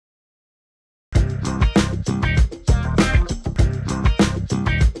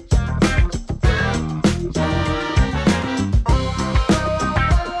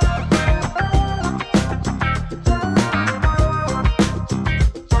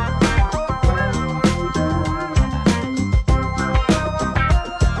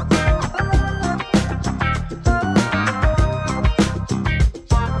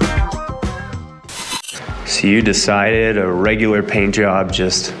So you decided a regular paint job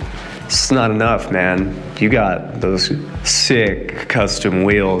just, it's not enough, man. You got those sick custom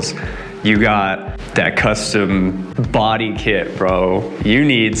wheels. You got that custom body kit, bro. You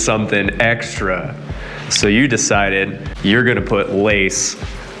need something extra. So you decided you're gonna put lace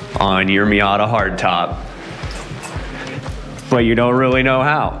on your Miata hardtop, but you don't really know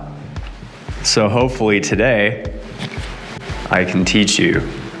how. So hopefully today, I can teach you.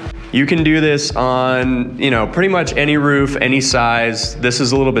 You can do this on, pretty much any roof, any size. This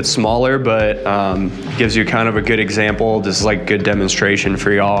is a little bit smaller, but gives you kind of a good example. This is like good demonstration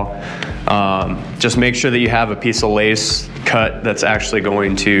for y'all. Just make sure that you have a piece of lace cut that's actually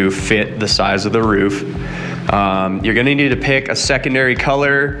going to fit the size of the roof. You're gonna need to pick a secondary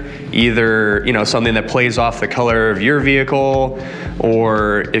color, either something that plays off the color of your vehicle,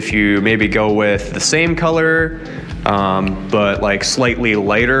 or if you maybe go with the same color, but like slightly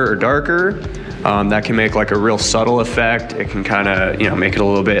lighter or darker, that can make like a real subtle effect. It can kind of, make it a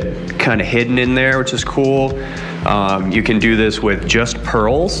little bit kind of hidden in there, which is cool. You can do this with just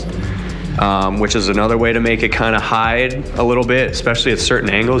pearls, which is another way to make it kind of hide a little bit, especially at certain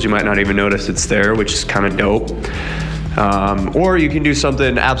angles. You might not even notice it's there, which is kind of dope. Or you can do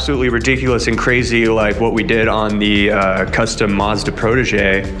something absolutely ridiculous and crazy like what we did on the custom Mazda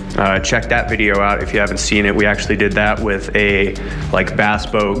Protege. Check that video out if you haven't seen it. We actually did that with a like bass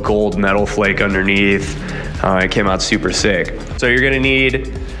boat gold metal flake underneath. It came out super sick. So you're gonna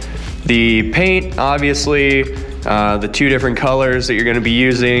need the paint, obviously, the two different colors that you're gonna be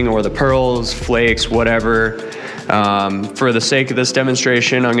using, or the pearls, flakes, whatever. For the sake of this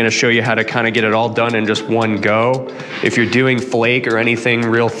demonstration, I'm gonna show you how to kind of get it all done in just one go. If you're doing flake or anything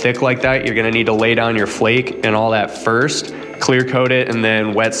real thick like that, you're gonna need to lay down your flake and all that first, clear coat it, and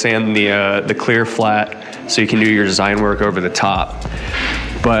then wet sand the clear flat so you can do your design work over the top.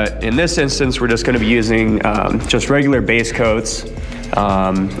 But in this instance, we're just gonna be using just regular base coats.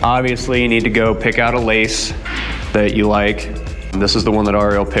 Obviously, you need to go pick out a lace that you like. This is the one that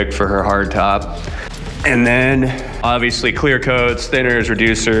Auriel picked for her hardtop. And then obviously clear coats, thinners,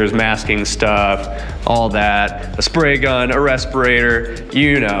 reducers, masking stuff, all that, a spray gun, a respirator,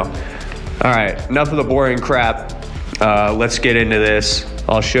 All right, enough of the boring crap. Let's get into this.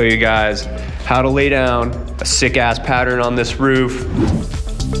 I'll show you guys how to lay down a sick ass pattern on this roof.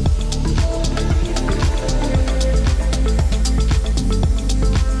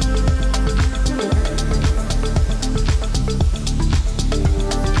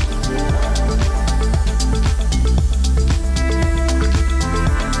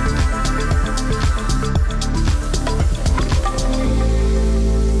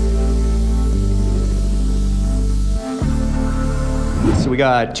 We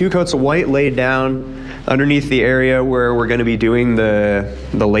got 2 coats of white laid down underneath the area where we're going to be doing the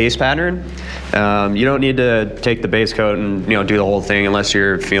lace pattern. You don't need to take the base coat and do the whole thing unless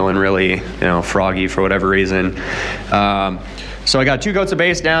you're feeling really froggy for whatever reason. So I got 2 coats of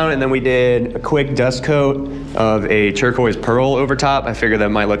base down, and then we did a quick dust coat of a turquoise pearl over top. I figured that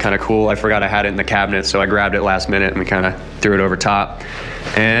might look kind of cool. I forgot I had it in the cabinet, so I grabbed it last minute and we kind of threw it over top.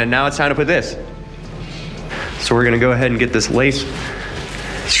 And now it's time to put this. So we're going to go ahead and get this lace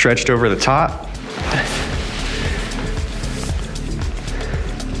stretched over the top.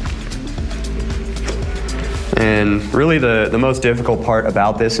 And really the most difficult part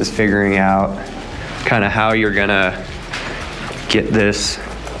about this is figuring out kind of how you're gonna get this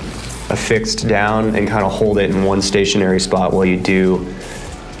affixed down and kind of hold it in one stationary spot while you do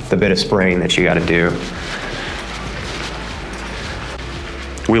the bit of spraying that you gotta do.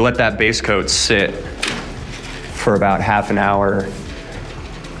 We let that base coat sit for about half an hour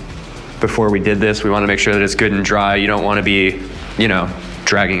before we did this. We want to make sure that it's good and dry. You don't want to be,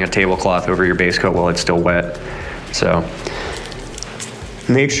 dragging a tablecloth over your base coat while it's still wet. So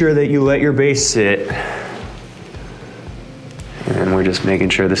make sure that you let your base sit. And we're just making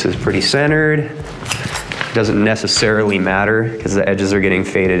sure this is pretty centered. It doesn't necessarily matter because the edges are getting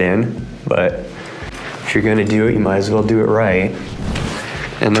faded in, but if you're gonna do it, you might as well do it right.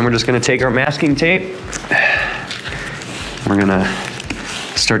 And then we're just gonna take our masking tape. We're gonna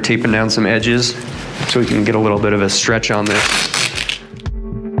start taping down some edges so we can get a little bit of a stretch on this.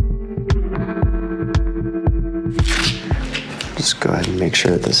 Just go ahead and make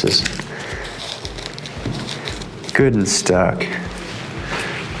sure that this is good and stuck.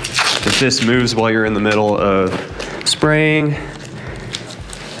 If this moves while you're in the middle of spraying,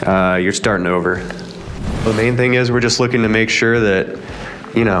 you're starting over. The main thing is we're just looking to make sure that,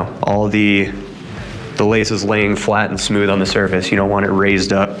 all the lace is laying flat and smooth on the surface. You don't want it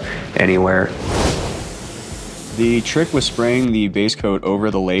raised up anywhere. The trick with spraying the base coat over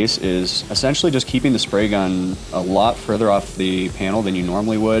the lace is essentially just keeping the spray gun a lot further off the panel than you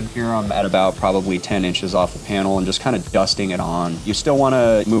normally would. Here I'm at about probably 10 inches off the panel and just kind of dusting it on. You still want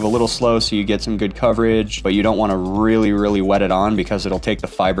to move a little slow so you get some good coverage, but you don't want to really wet it on because it'll take the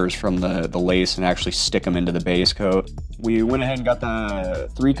fibers from the lace and actually stick them into the base coat. We went ahead and got the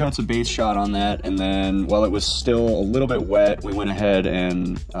 3 coats of base shot on that, and then while it was still a little bit wet, we went ahead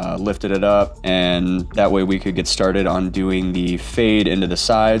and lifted it up, and that way we could get started on doing the fade into the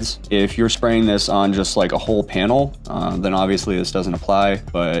sides. If you're spraying this on just like a whole panel, then obviously this doesn't apply,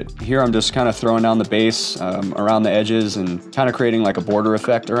 but here I'm just kind of throwing down the base around the edges and kind of creating like a border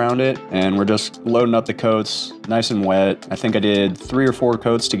effect around it, and we're just loading up the coats nice and wet. I think I did 3 or 4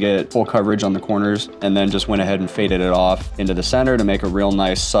 coats to get full coverage on the corners, and then just went ahead and faded it off into the center to make a real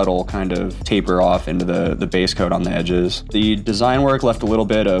nice subtle kind of taper off into the base coat on the edges. The design work left a little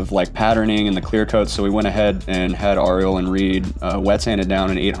bit of like patterning in the clear coats, so we went ahead and had Auriel and Reed wet sanded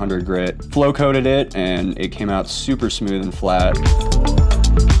down an 800 grit, flow coated it, and it came out super smooth and flat.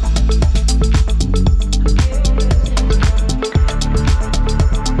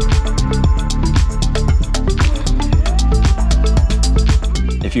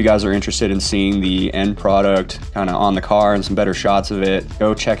 If you guys are interested in seeing the end product kind of on the car and some better shots of it,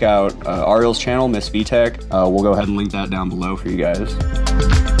 go check out Auriel's channel, Miss VTech. We'll go ahead and link that down below for you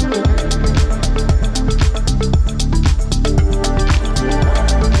guys.